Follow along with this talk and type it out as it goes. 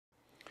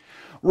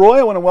Roy,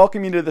 I want to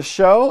welcome you to the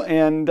show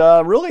and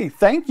really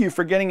thank you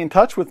for getting in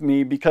touch with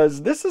me,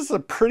 because this is a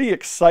pretty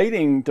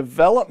exciting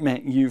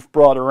development you've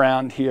brought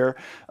around here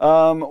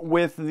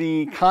with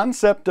the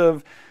concept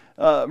of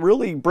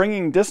really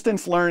bringing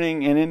distance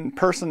learning and in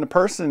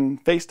person-to-person,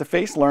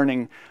 face-to-face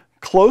learning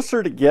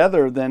closer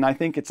together than I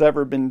think it's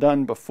ever been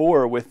done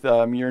before with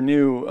your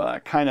new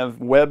kind of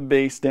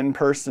web-based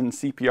in-person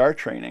CPR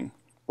training.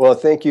 Well,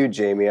 thank you,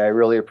 Jamie. I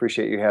really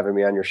appreciate you having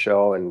me on your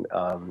show. And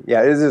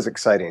yeah, it is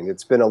exciting.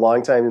 It's been a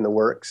long time in the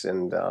works.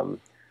 And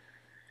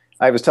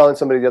I was telling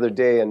somebody the other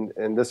day,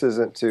 and this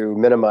isn't to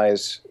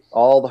minimize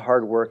all the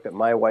hard work that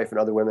my wife and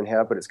other women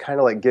have, but it's kind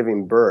of like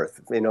giving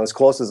birth, you know, as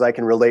close as I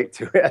can relate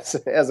to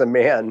as a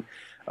man.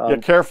 Yeah,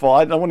 careful.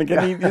 I don't want to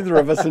get either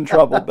of us in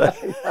trouble. But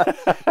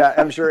yeah,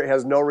 I'm sure it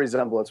has no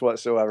resemblance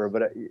whatsoever,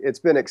 but it's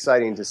been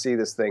exciting to see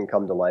this thing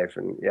come to life.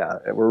 And yeah,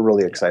 we're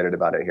really excited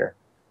about it here.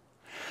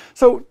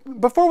 So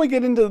before we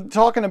get into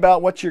talking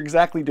about what you're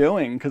exactly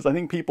doing, because I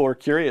think people are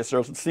curious,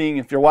 or seeing,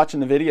 if you're watching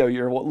the video,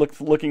 you're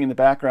looking in the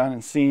background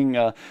and seeing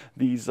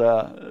these,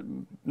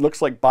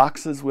 looks like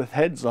boxes with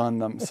heads on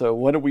them. So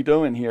what are we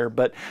doing here?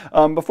 But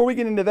before we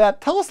get into that,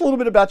 tell us a little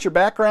bit about your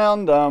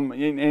background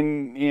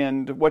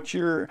and what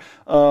your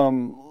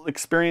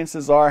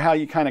experiences are, how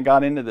you kind of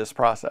got into this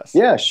process.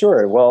 Yeah,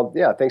 sure. Well,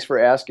 yeah, thanks for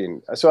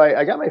asking. So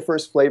I got my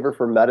first flavor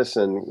for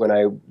medicine when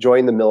I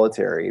joined the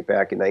military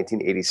back in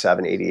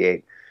 1987,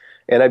 88.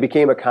 And I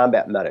became a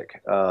combat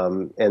medic,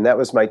 and that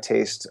was my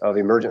taste of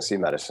emergency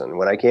medicine.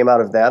 When I came out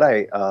of that,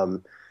 I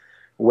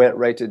went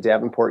right to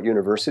Davenport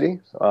University,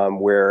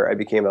 where I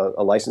became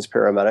a licensed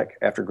paramedic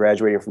after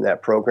graduating from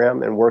that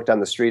program, and worked on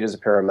the street as a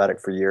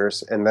paramedic for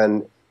years, and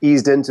then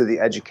eased into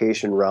the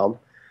education realm,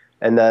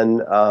 and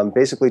then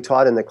basically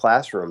taught in the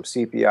classroom,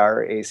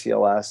 CPR,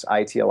 ACLS,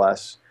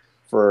 ITLS,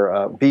 for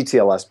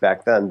BTLS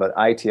back then, but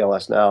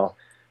ITLS now,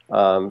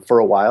 for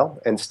a while,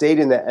 and stayed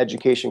in that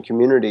education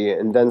community,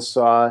 and then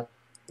saw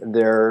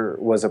there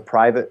was a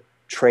private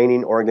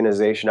training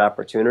organization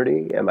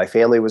opportunity, and my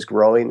family was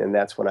growing, and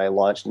that's when I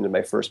launched into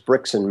my first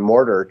bricks and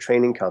mortar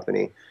training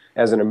company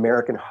as an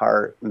American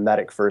Heart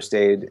medic first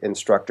aid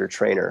instructor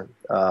trainer.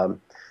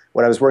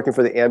 When I was working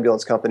for the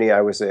ambulance company,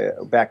 I was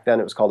back then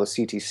it was called a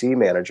CTC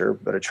manager,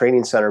 but a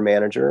training center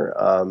manager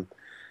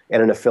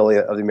and an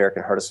affiliate of the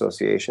American Heart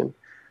Association.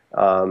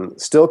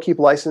 Still keep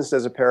licensed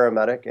as a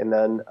paramedic, and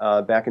then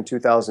back in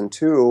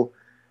 2002,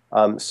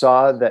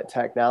 saw that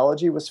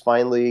technology was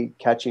finally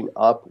catching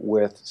up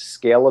with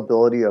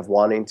scalability of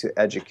wanting to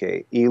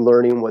educate.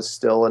 E-learning was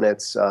still in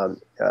its,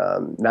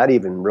 not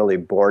even really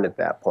born at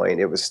that point.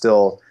 It was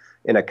still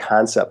in a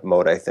concept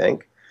mode, I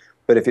think.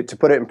 But to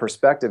put it in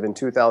perspective, in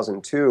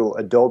 2002,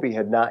 Adobe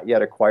had not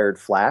yet acquired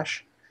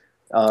Flash,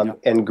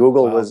 and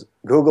Google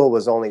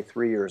was only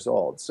 3 years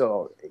old.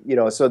 So, you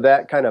know, so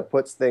that kind of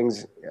puts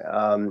things,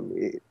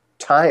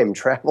 time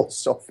travels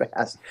so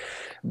fast.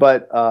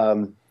 But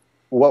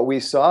what we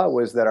saw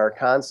was that our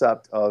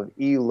concept of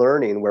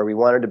e-learning, where we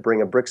wanted to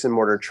bring a bricks and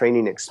mortar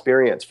training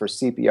experience for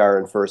CPR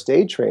and first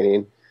aid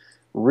training,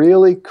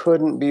 really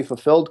couldn't be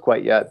fulfilled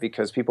quite yet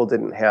because people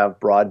didn't have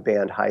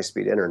broadband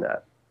high-speed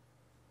internet.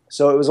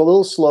 So it was a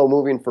little slow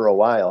moving for a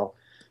while,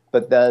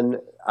 but then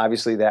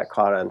obviously that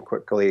caught on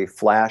quickly.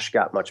 Flash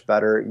got much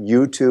better.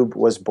 YouTube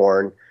was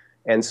born.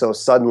 And so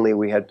suddenly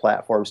we had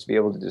platforms to be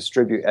able to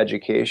distribute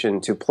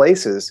education to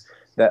places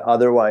that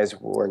otherwise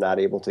were not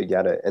able to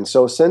get it. And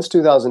so since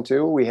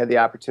 2002, we had the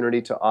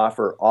opportunity to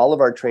offer all of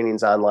our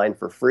trainings online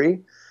for free,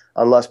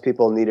 unless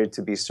people needed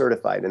to be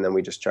certified, and then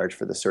we just charged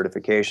for the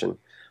certification.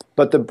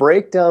 But the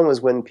breakdown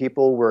was when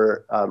people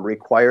were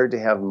required to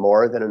have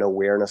more than an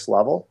awareness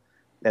level,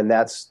 and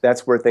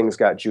that's where things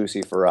got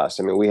juicy for us.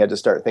 I mean, we had to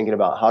start thinking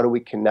about how do we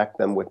connect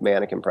them with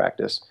mannequin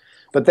practice.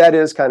 But that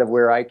is kind of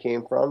where I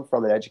came from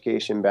an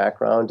education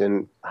background,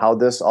 and how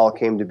this all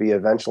came to be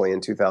eventually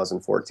in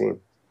 2014.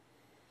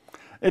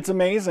 It's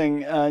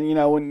amazing, you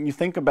know, when you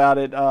think about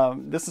it,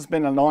 this has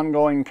been an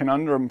ongoing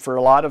conundrum for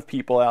a lot of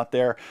people out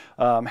there.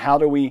 How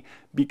do we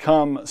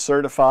become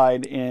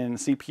certified in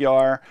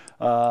CPR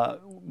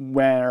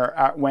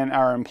when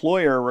our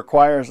employer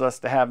requires us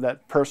to have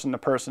that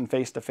person-to-person,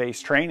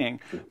 face-to-face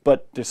training,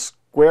 but to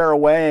square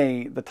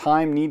away the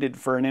time needed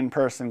for an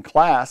in-person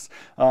class?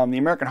 The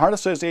American Heart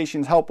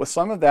Association's helped with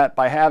some of that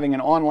by having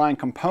an online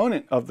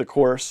component of the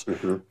course,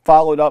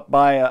 followed up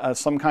by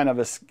some kind of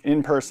an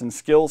in-person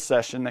skills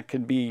session that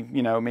could be,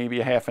 you know, maybe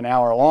a half an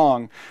hour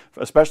long,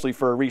 especially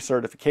for a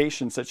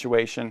recertification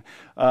situation.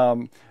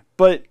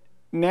 But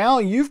now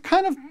you've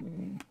kind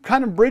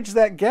of bridged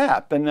that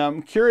gap, and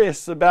I'm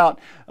curious about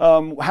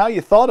how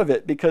you thought of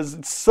it, because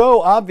it's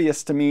so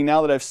obvious to me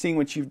now that I've seen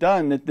what you've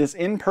done, that this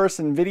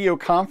in-person video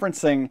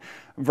conferencing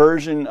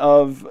version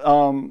of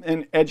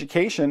an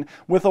education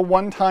with a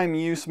one-time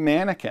use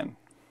mannequin.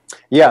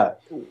 Yeah,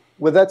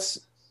 well,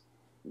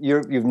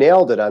 you've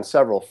nailed it on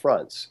several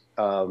fronts.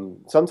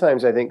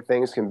 Sometimes I think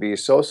things can be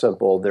so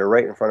simple, they're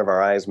right in front of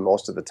our eyes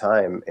most of the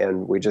time,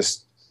 and we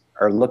just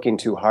are looking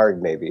too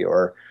hard maybe,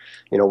 or,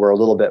 you know, we're a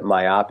little bit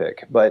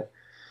myopic. But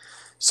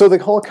So the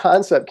whole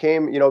concept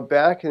came,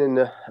 back in,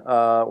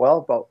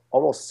 about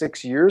almost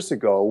 6 years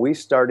ago, we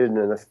started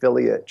an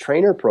affiliate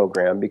trainer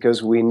program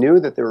because we knew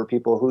that there were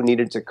people who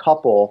needed to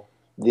couple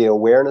the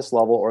awareness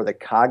level or the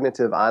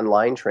cognitive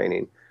online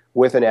training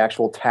with an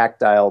actual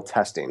tactile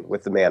testing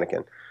with the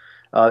mannequin.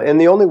 And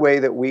the only way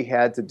that we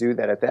had to do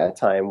that at that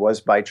time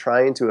was by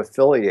trying to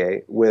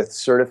affiliate with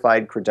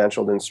certified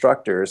credentialed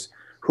instructors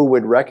who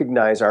would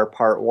recognize our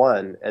part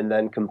one and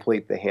then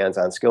complete the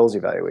hands-on skills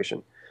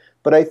evaluation.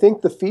 But I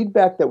think the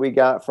feedback that we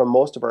got from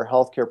most of our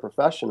healthcare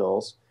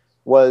professionals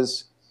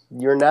was,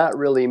 you're not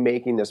really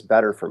making this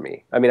better for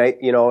me. I mean,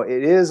 it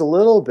is a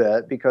little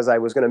bit because I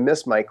was going to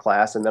miss my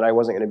class and then I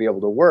wasn't going to be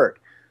able to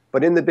work.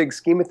 But in the big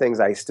scheme of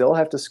things, I still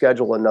have to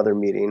schedule another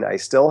meeting. I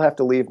still have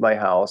to leave my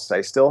house.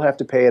 I still have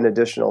to pay an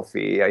additional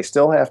fee. I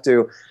still have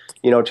to,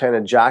 trying to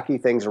jockey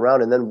things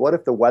around. And then what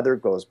if the weather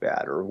goes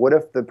bad? Or what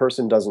if the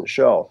person doesn't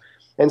show?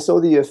 And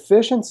so the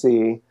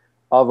efficiency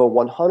of a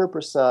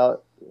 100%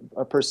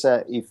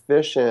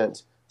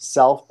 efficient,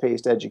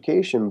 self-paced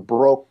education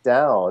broke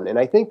down. And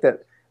I think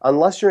that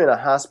unless you're in a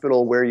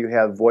hospital where you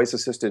have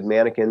voice-assisted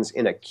mannequins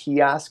in a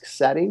kiosk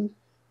setting,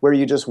 where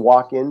you just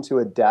walk into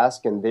a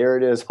desk and there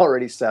it is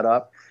already set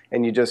up,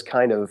 and you just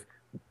kind of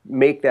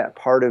make that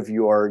part of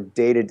your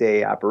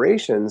day-to-day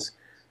operations,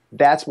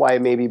 that's why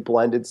maybe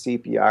blended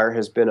CPR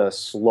has been a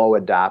slow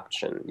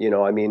adoption.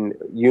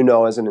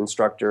 As an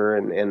instructor,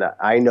 and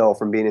I know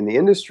from being in the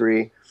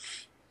industry,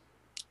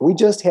 we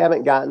just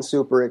haven't gotten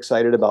super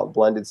excited about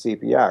blended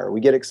CPR.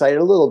 We get excited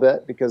a little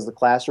bit because the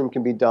classroom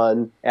can be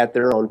done at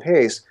their own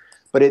pace,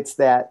 but it's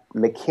that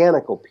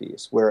mechanical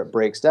piece where it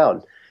breaks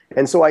down.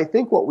 And so I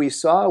think what we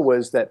saw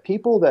was that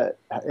people that,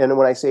 and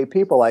when I say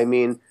people, I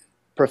mean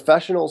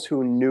professionals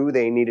who knew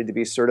they needed to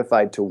be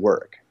certified to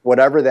work,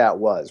 whatever that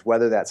was,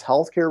 whether that's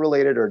healthcare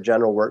related or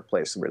general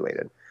workplace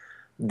related.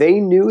 They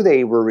knew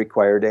they were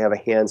required to have a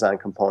hands-on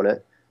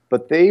component,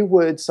 but they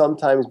would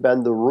sometimes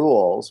bend the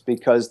rules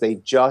because they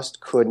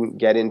just couldn't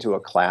get into a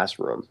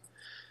classroom.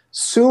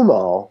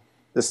 SUMO,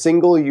 the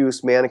Single Use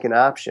Manikin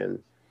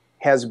Option,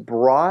 has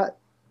brought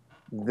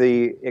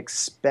the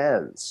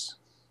expense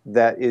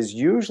that is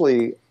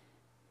usually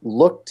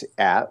looked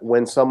at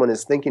when someone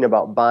is thinking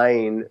about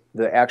buying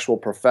the actual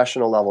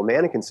professional level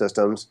mannequin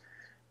systems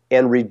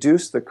and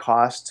reduce the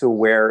cost to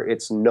where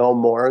it's no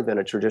more than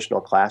a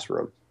traditional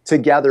classroom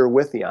together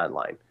with the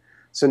online.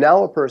 So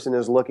now a person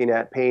is looking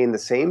at paying the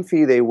same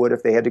fee they would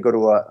if they had to go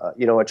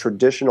to a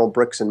traditional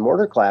bricks and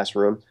mortar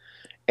classroom.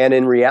 And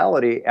in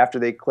reality, after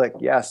they click,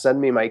 yeah, send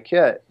me my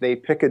kit, they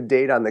pick a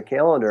date on the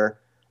calendar,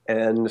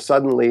 and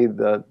suddenly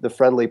the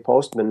friendly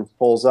postman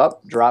pulls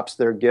up, drops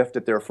their gift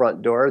at their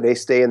front door. They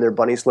stay in their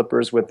bunny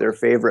slippers with their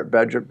favorite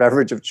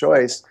beverage of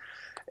choice,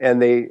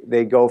 and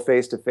they go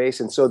face to face.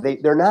 And so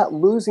they're not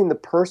losing the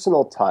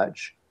personal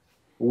touch.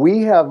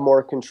 We have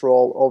more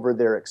control over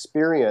their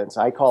experience.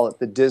 I call it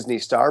the Disney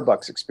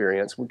Starbucks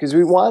experience, because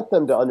we want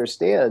them to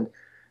understand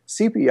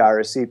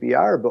CPR is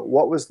CPR, but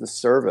what was the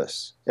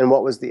service and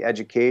what was the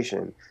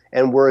education?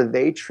 And were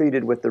they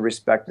treated with the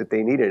respect that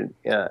they needed?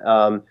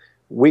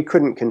 We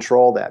couldn't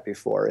control that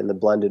before in the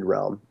blended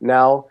realm.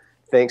 Now,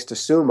 thanks to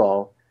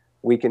SUMO,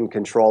 we can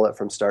control it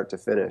from start to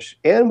finish.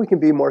 And we can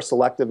be more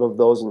selective of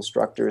those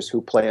instructors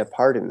who play a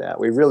part in that.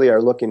 We really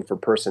are looking for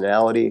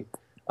personality,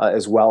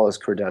 as well as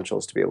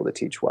credentials to be able to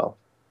teach well.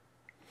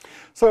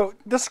 So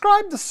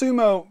describe the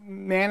SUMO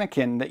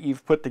mannequin that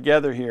you've put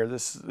together here,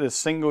 this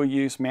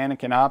single-use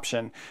mannequin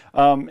option.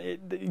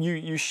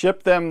 You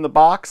ship them the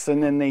box,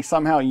 and then they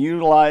somehow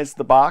utilize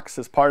the box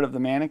as part of the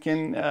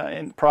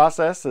mannequin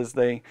process as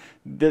they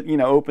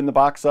open the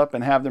box up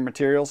and have their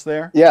materials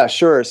there? Yeah,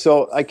 sure.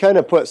 So I kind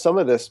of put some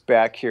of this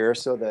back here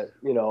so that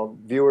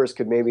viewers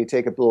could maybe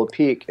take a little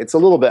peek. It's a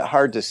little bit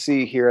hard to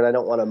see here, and I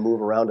don't want to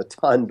move around a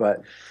ton,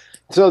 but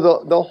so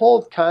the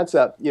whole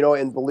concept,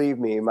 and believe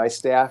me, my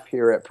staff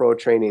here at Pro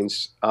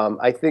Trainings,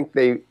 I think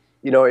it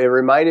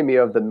reminded me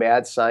of the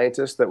mad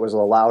scientist that was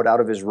allowed out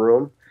of his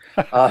room.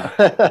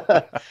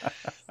 But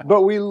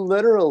we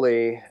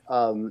literally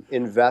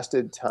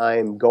invested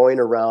time going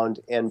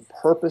around and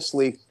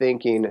purposely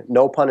thinking,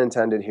 no pun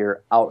intended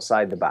here,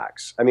 outside the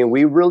box. I mean,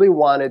 we really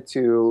wanted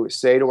to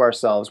say to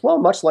ourselves, well,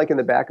 much like in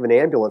the back of an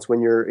ambulance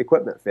when your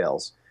equipment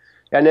fails.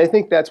 And I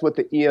think that's what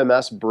the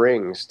EMS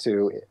brings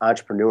to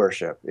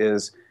entrepreneurship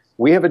is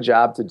we have a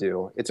job to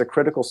do. It's a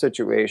critical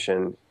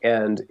situation,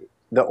 and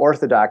the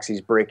orthodoxy is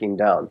breaking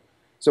down.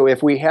 So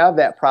if we have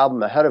that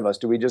problem ahead of us,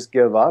 do we just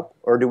give up,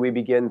 or do we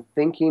begin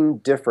thinking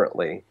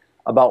differently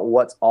about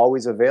what's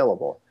always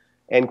available?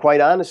 And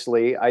quite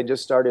honestly, I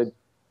just started,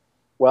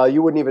 well,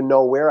 you wouldn't even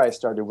know where I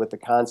started with the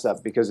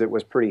concept because it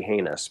was pretty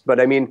heinous.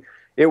 But I mean,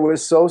 it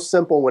was so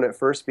simple when it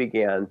first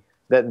began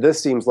that this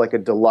seems like a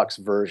deluxe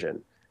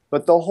version.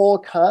 But the whole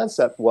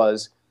concept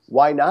was,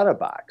 why not a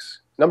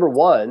box? Number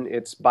one,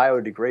 it's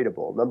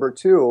biodegradable. Number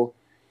two,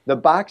 the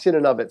box in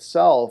and of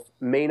itself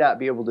may not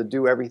be able to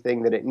do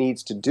everything that it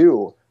needs to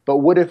do, but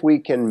what if we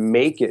can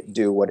make it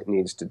do what it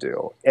needs to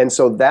do? And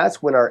so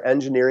that's when our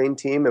engineering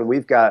team, and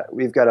we've got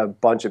a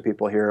bunch of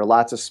people here,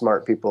 lots of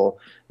smart people.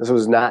 This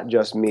was not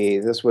just me.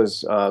 This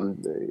was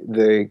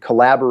the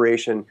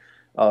collaboration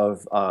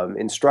of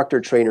instructor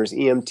trainers,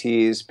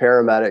 EMTs,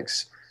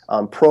 paramedics,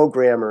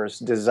 programmers,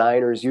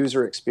 designers,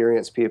 user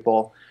experience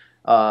people,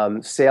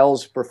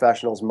 sales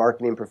professionals,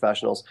 marketing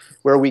professionals,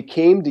 where we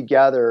came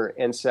together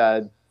and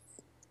said,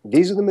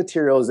 these are the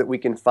materials that we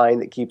can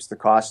find that keeps the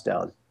cost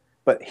down.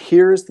 But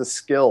here's the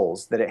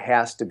skills that it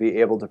has to be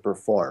able to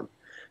perform.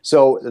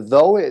 So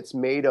though it's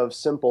made of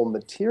simple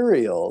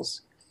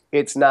materials,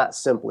 it's not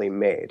simply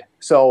made.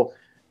 So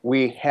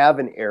we have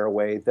an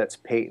airway that's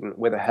patent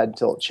with a head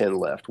tilt chin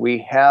lift. We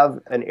have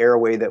an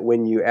airway that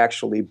when you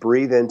actually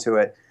breathe into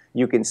it,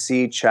 you can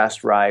see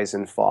chest rise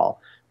and fall.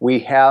 We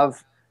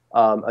have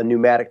a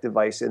pneumatic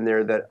device in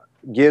there that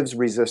gives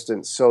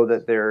resistance so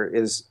that there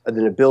is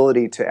an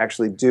ability to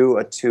actually do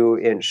a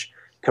 2-inch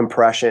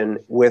compression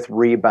with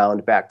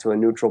rebound back to a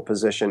neutral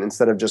position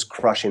instead of just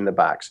crushing the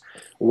box.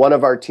 One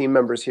of our team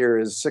members here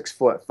is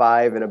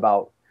 6'5" and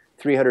about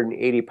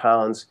 380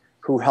 pounds,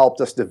 who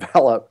helped us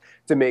develop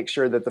to make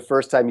sure that the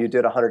first time you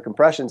did 100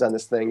 compressions on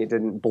this thing, it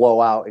didn't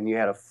blow out and you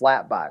had a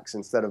flat box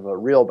instead of a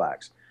real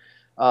box.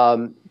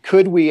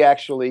 Could we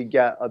actually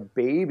get a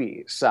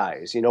baby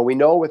size? You know, we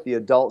know with the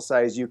adult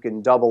size you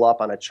can double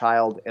up on a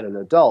child and an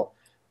adult,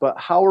 but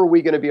how are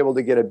we going to be able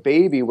to get a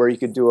baby where you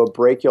could do a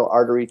brachial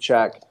artery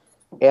check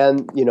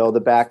and, you know, the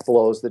back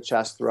blows, the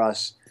chest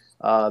thrusts,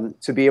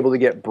 to be able to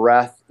get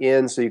breath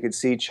in so you could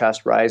see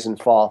chest rise and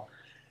fall?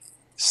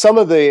 Some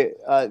of the,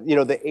 you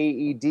know, the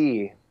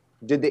AED,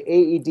 did the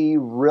AED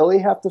really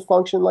have to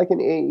function like an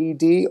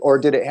AED, or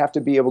did it have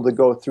to be able to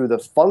go through the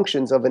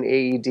functions of an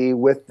AED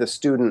with the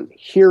student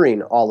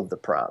hearing all of the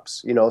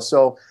prompts? You know,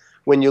 so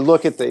when you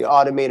look at the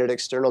automated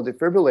external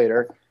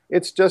defibrillator,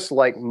 it's just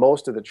like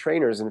most of the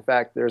trainers. In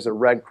fact, there's a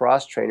Red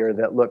Cross trainer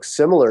that looks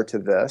similar to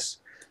this,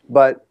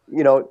 but,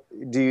 you know,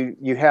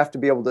 you have to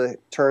be able to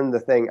turn the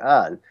thing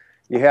on.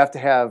 You have to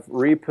have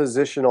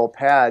repositional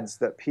pads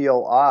that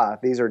peel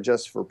off. These are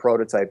just for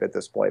prototype at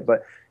this point,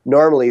 but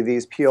normally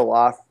these peel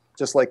off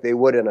just like they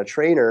would in a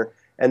trainer,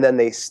 and then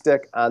they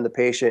stick on the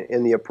patient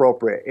in the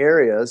appropriate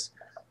areas,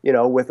 you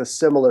know, with a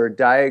similar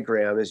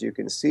diagram as you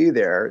can see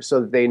there, so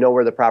that they know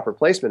where the proper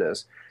placement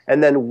is.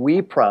 And then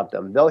we prompt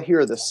them. They'll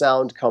hear the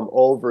sound come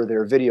over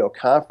their video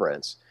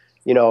conference,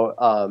 you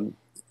know,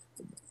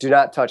 do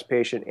not touch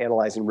patient,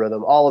 analyzing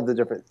rhythm, all of the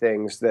different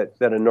things that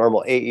a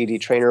normal AED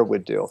trainer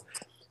would do.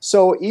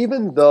 So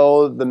even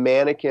though the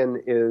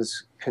mannequin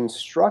is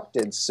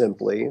constructed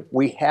simply,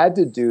 we had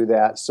to do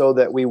that so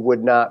that we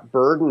would not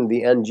burden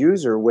the end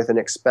user with an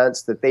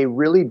expense that they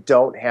really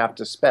don't have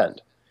to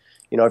spend.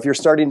 You know, if you're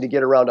starting to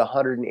get around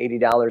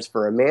 $180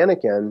 for a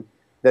mannequin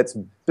that's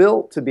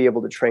built to be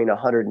able to train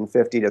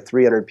 150 to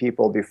 300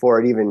 people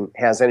before it even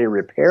has any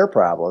repair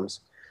problems,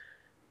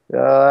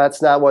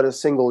 that's not what a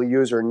single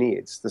user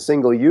needs. The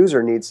single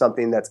user needs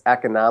something that's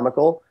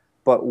economical,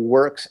 but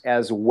works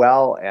as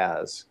well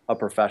as a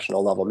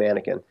professional level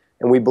mannequin.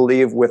 And we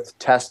believe with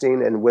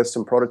testing and with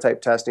some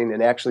prototype testing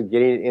and actually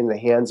getting it in the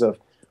hands of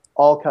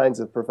all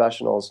kinds of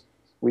professionals,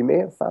 we may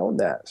have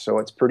found that. So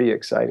it's pretty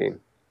exciting.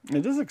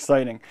 It is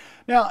exciting.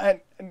 Now,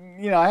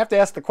 you know, I have to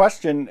ask the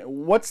question,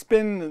 what's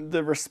been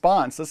the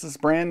response? This is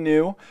brand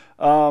new.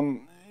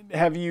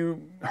 Have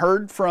you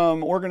heard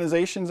from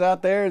organizations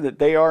out there that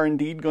they are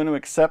indeed going to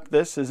accept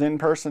this as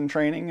in-person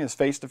training, as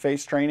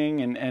face-to-face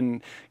training,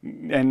 and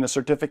the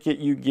certificate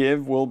you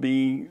give will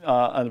be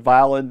a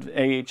valid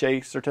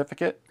AHA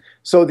certificate?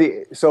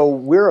 So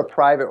we're a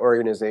private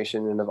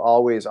organization and have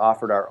always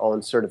offered our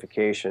own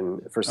certification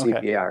for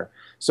CPR. Okay.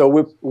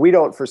 So we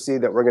don't foresee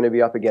that we're going to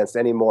be up against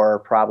any more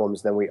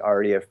problems than we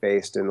already have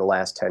faced in the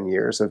last 10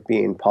 years of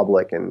being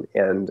public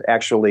and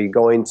actually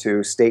going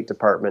to state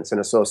departments and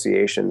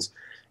associations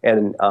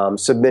and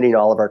submitting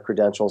all of our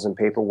credentials and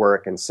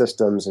paperwork and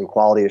systems and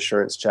quality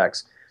assurance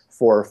checks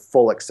for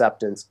full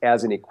acceptance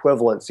as an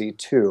equivalency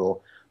to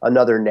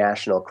another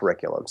national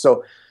curriculum.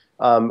 So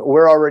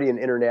we're already an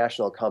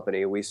international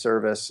company. We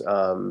service,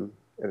 you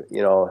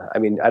know, I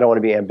mean, I don't want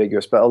to be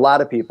ambiguous, but a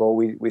lot of people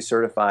we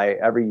certify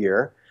every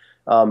year,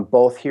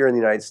 both here in the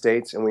United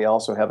States, and we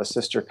also have a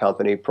sister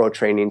company,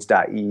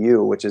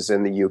 protrainings.eu, which is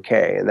in the UK,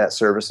 and that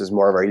services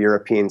more of our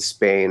European,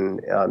 Spain,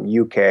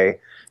 UK,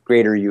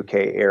 greater UK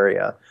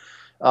area.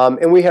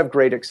 And we have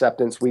great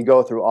acceptance. We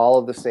go through all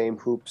of the same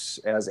hoops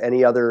as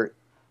any other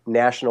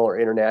national or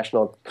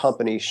international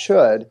company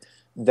should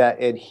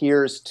that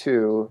adheres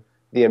to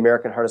the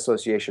American Heart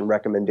Association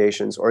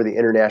recommendations or the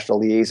International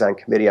Liaison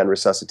Committee on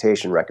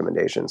Resuscitation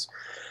recommendations.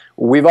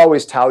 We've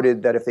always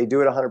touted that if they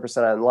do it 100%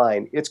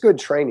 online, it's good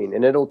training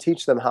and it'll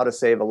teach them how to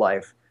save a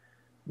life,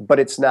 but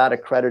it's not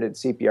accredited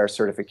CPR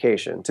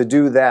certification. To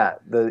do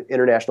that, the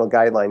international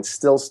guidelines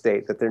still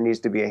state that there needs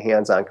to be a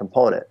hands-on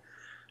component.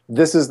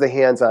 This is the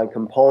hands-on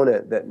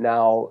component that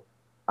now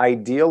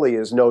ideally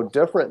is no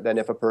different than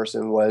if a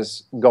person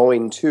was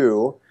going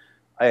to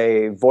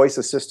a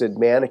voice-assisted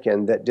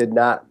mannequin that did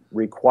not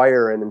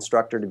require an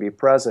instructor to be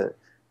present,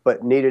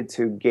 but needed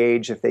to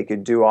gauge if they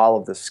could do all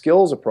of the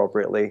skills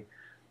appropriately.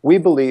 We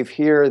believe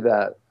here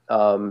that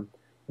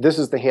this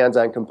is the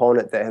hands-on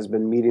component that has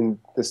been meeting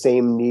the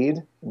same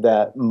need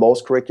that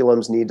most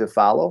curriculums need to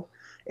follow.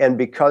 And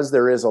because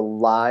there is a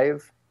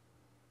live,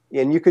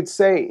 and you could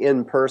say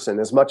in person,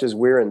 as much as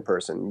we're in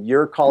person,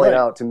 you're calling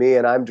out to me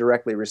and I'm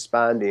directly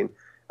responding.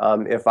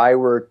 If I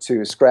were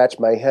to scratch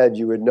my head,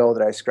 you would know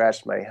that I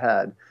scratched my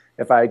head.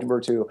 If I were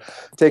to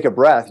take a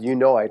breath, you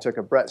know I took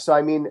a breath. So,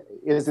 I mean,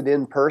 is it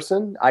in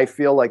person? I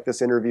feel like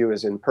this interview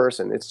is in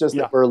person. It's just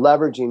that we're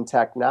leveraging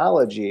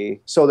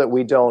technology so that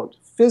we don't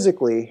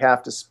physically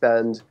have to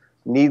spend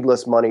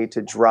needless money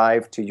to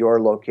drive to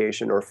your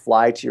location or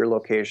fly to your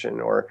location.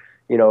 Or,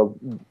 you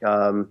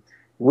know,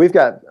 we've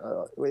got,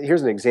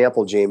 here's an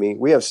example, Jamie.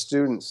 We have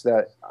students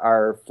that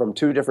are from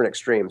two different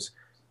extremes.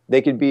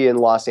 They could be in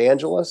Los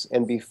Angeles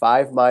and be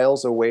 5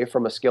 miles away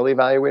from a skill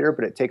evaluator,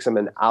 but it takes them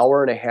an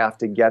hour and a half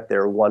to get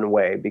there one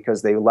way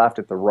because they left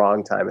at the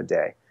wrong time of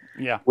day.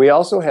 Yeah. We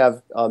also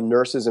have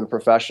nurses and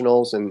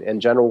professionals and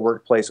general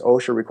workplace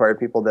OSHA required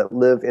people that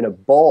live in a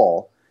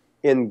bowl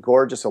in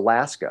gorgeous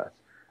Alaska.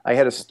 I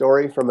had a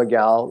story from a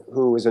gal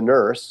who was a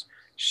nurse.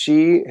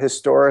 She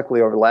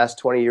historically, over the last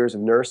 20 years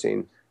of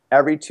nursing,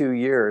 every 2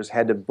 years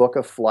had to book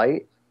a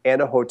flight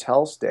and a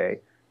hotel stay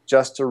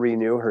just to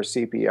renew her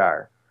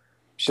CPR.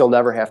 She'll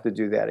never have to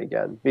do that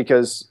again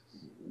because,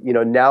 you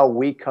know, now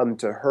we come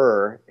to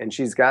her and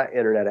she's got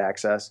internet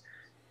access.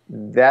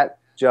 That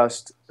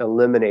just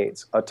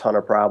eliminates a ton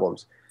of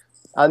problems.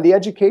 On the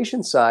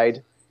education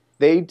side,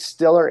 they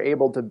still are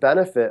able to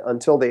benefit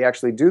until they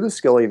actually do the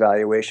skill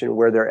evaluation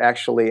where they're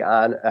actually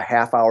on a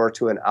half hour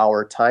to an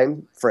hour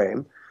time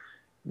frame.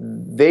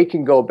 They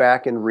can go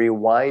back and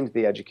rewind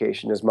the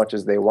education as much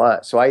as they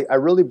want. So I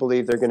really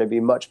believe they're going to be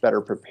much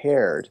better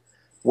prepared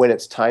when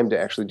it's time to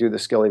actually do the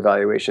skill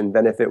evaluation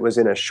than if it was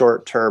in a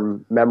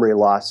short-term memory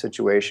loss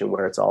situation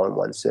where it's all in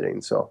one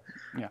sitting. So,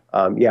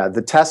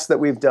 the tests that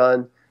we've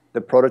done, the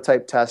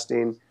prototype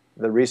testing,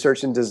 the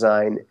research and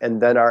design,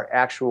 and then our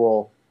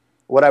actual,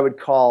 what I would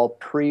call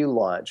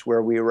pre-launch,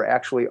 where we were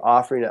actually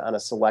offering it on a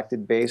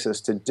selected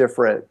basis to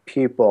different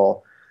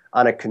people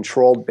on a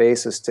controlled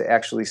basis to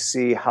actually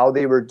see how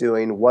they were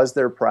doing, was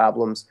there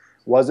problems,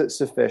 was it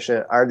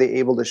sufficient, are they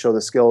able to show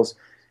the skills.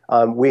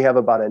 We have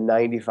about a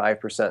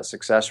 95%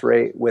 success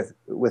rate with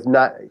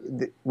not.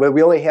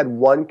 We only had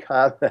one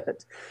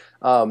comment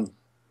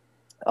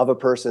of a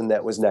person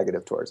that was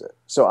negative towards it.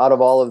 So out of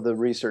all of the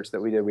research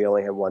that we did, we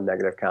only had one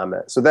negative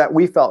comment. So that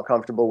we felt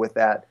comfortable with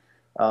that.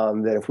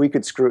 That if we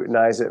could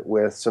scrutinize it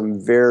with some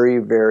very,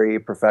 very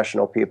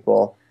professional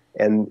people,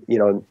 and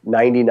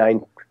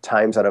 99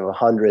 times out of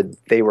 100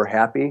 they were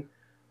happy,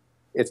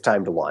 it's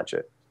time to launch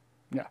it.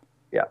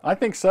 Yeah, I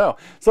think so.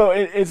 So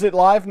is it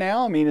live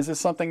now? I mean, is this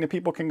something that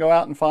people can go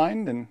out and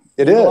find and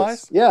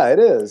utilize? Yeah, it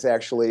is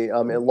actually.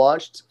 It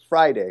launched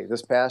Friday,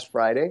 this past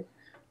Friday.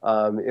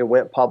 It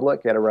went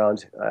public at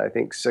around, I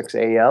think, 6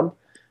 a.m.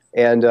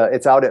 And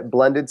it's out at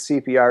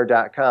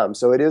blendedcpr.com.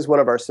 So it is one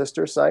of our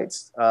sister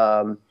sites.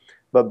 But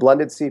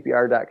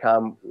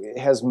blendedcpr.com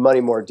has many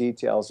more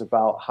details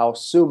about how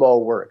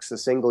SUMO works, the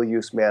Single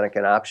Use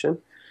Manikin Option.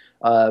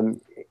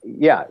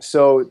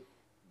 So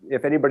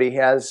if anybody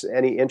has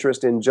any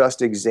interest in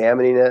just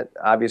examining it,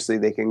 obviously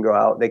they can go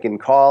out, they can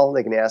call,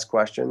 they can ask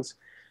questions.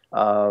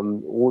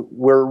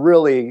 We're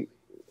really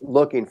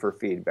looking for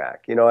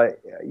feedback.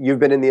 You've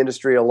been in the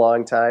industry a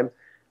long time.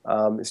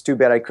 It's too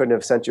bad I couldn't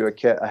have sent you a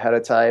kit ahead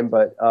of time,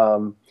 but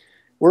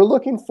we're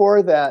looking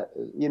for that,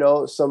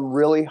 some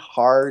really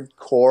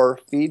hardcore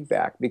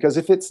feedback, because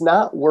if it's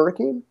not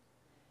working,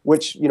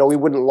 which, we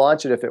wouldn't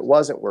launch it if it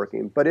wasn't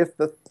working, but if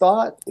the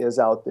thought is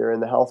out there in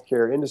the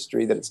healthcare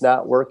industry that it's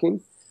not working,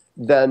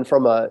 then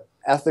from an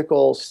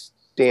ethical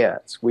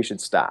stance, we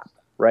should stop,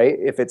 right?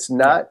 If it's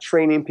not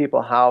training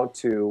people how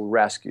to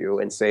rescue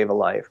and save a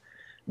life,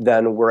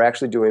 then we're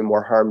actually doing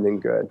more harm than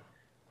good.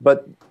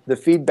 But the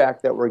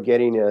feedback that we're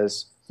getting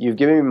is, you've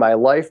given me my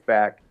life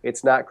back,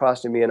 it's not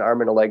costing me an arm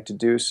and a leg to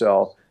do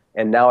so,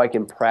 and now I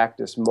can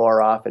practice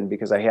more often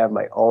because I have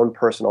my own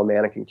personal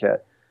mannequin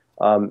kit.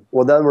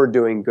 Well, then we're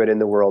doing good in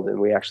the world, and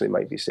we actually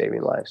might be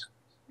saving lives.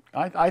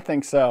 I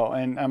think so,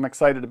 and I'm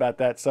excited about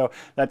that. So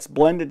that's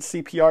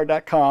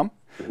blendedcpr.com,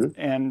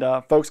 and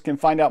folks can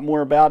find out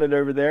more about it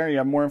over there. You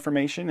have more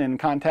information and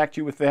contact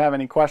you if they have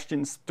any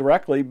questions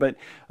directly. But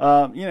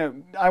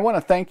I want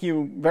to thank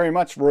you very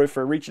much, Roy,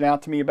 for reaching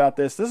out to me about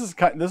this. This is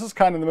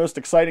kind of the most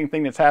exciting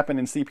thing that's happened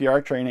in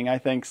CPR training, I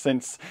think,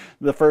 since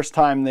the first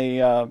time they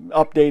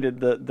updated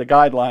the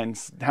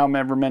guidelines.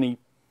 However many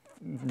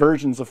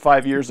versions of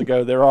 5 years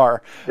ago there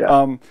are.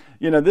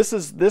 This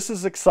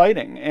is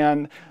exciting,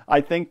 and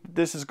I think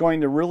this is going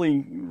to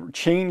really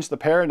change the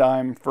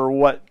paradigm for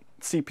what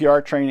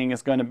CPR training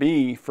is going to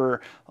be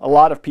for a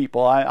lot of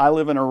people. I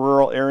live in a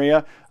rural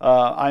area.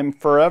 I'm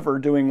forever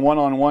doing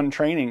one-on-one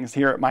trainings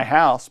here at my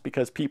house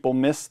because people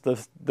miss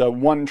the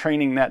one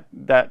training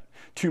that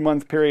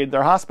 2-month period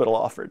their hospital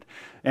offered,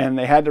 and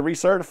they had to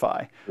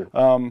recertify.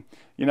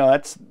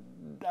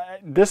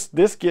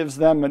 this gives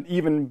them an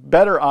even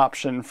better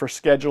option for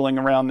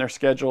scheduling around their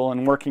schedule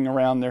and working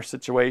around their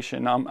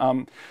situation.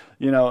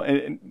 You know,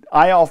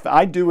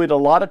 I do it a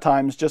lot of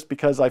times just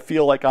because I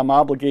feel like I'm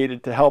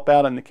obligated to help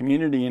out in the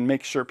community and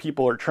make sure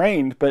people are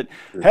trained. But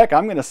heck,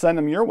 I'm going to send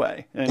them your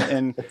way,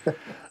 and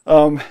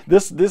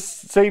this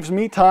saves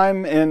me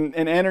time and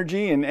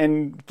energy,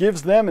 and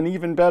gives them an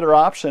even better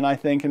option, I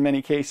think, in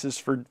many cases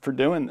for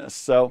doing this.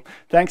 So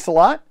thanks a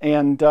lot,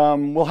 and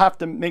we'll have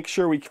to make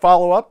sure we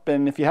follow up.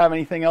 And if you have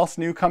anything else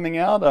new coming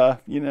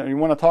out, you know, you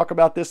want to talk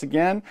about this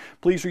again,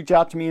 please reach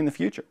out to me in the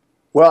future.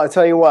 Well, I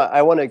tell you what,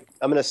 I'm going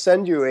to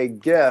send you a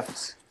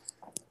gift.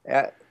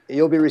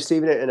 You'll be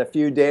receiving it in a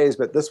few days,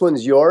 but this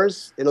one's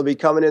yours. It'll be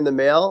coming in the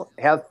mail.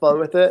 Have fun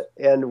with it,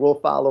 and we'll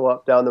follow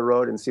up down the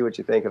road and see what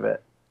you think of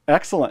it.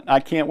 Excellent. I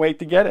can't wait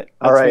to get it.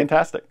 That's all right.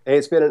 Fantastic. Hey,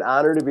 it's been an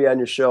honor to be on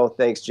your show.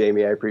 Thanks,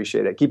 Jamie. I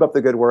appreciate it. Keep up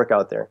the good work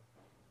out there.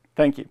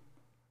 Thank you.